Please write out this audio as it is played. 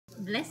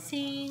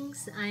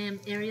Blessings! I am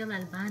Ariel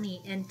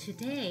Albani, and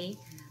today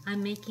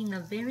I'm making a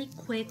very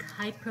quick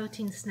high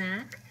protein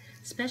snack,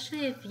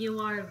 especially if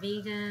you are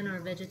vegan or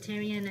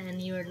vegetarian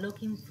and you're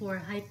looking for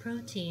high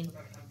protein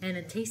and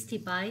a tasty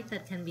bite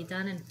that can be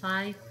done in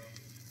 5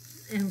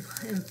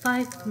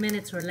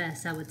 minutes or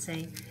less, I would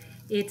say.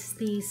 It's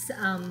these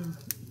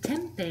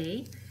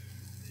tempeh,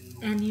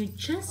 and you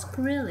just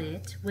grill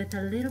it with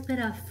a little bit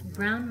of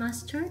brown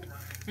mustard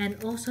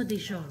and also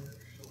dijon.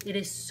 It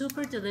is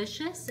super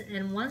delicious,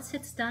 and once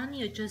it's done,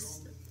 you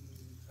just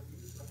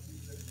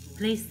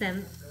place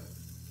them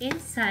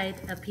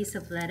inside a piece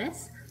of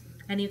lettuce,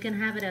 and you can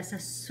have it as a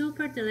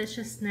super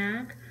delicious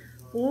snack,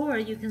 or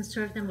you can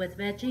serve them with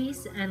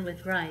veggies and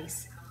with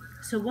rice.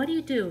 So what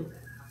do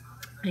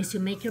is you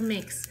make your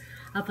mix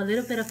of a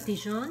little bit of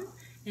dijon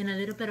and a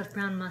little bit of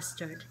brown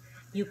mustard.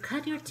 You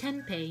cut your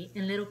tempeh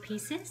in little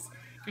pieces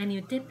and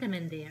you dip them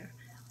in there.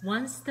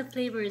 Once the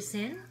flavor is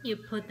in, you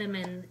put them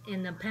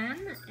in a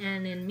pan,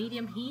 and in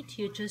medium heat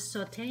you just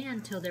saute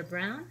until they're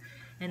brown,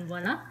 and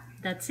voila,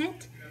 that's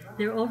it.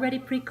 They're already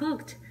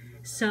pre-cooked.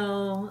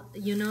 So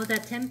you know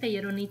that tempeh, you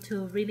don't need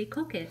to really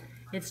cook it.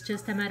 It's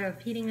just a matter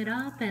of heating it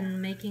up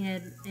and making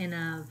it in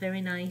a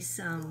very nice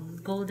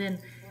golden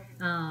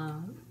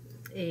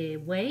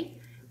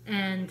way,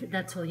 and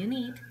that's all you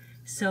need.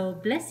 So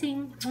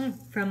blessing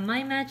from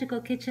my magical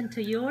kitchen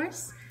to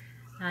yours.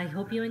 I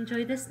hope you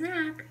enjoy the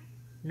snack.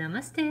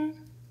 Namaste.